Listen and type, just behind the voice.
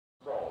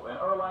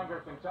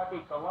Bangor,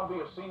 Kentucky,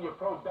 Columbia Senior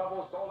Pro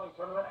Doubles Bowling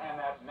Tournament,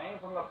 and that name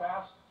from the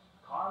past,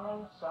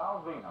 Carmen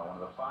Salvino, one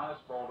of the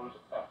finest bowlers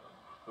ever,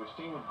 whose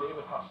team with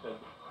David Husted,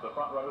 the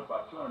front runners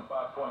by 205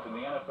 points in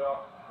the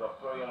NFL. They'll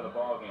throw you out of the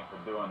ball game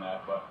for doing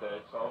that, but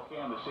it's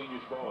okay on the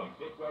seniors bowling.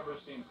 Dick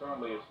Weber's team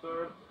currently is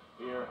third.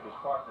 Here, his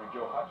partner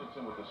Joe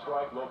Hutchinson with the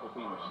strike. Local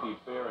team of Steve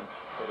Fair and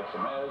Peter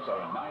Semez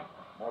are in ninth.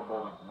 More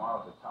bowling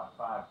tomorrow. The top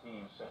 5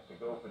 teams set to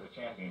go for the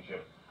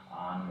championship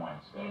on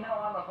Wednesday. You know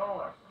I'm a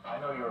bowler. I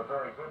know you're a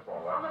very good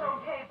bowler. I'm an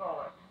okay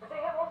bowler, but they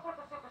have all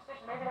sorts of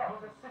superstition. Maybe that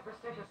was a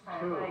superstitious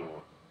kind of thing.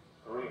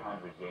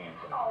 300 games.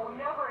 Oh,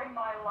 never in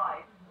my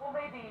life. Well,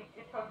 maybe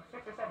it took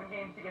 6 or 7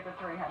 games to get to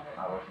 300.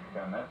 I wasn't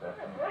going to admit that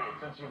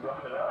since you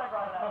brought it up. I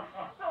brought it up.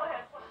 Go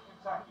ahead.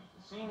 Kentucky,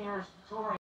 seniors touring.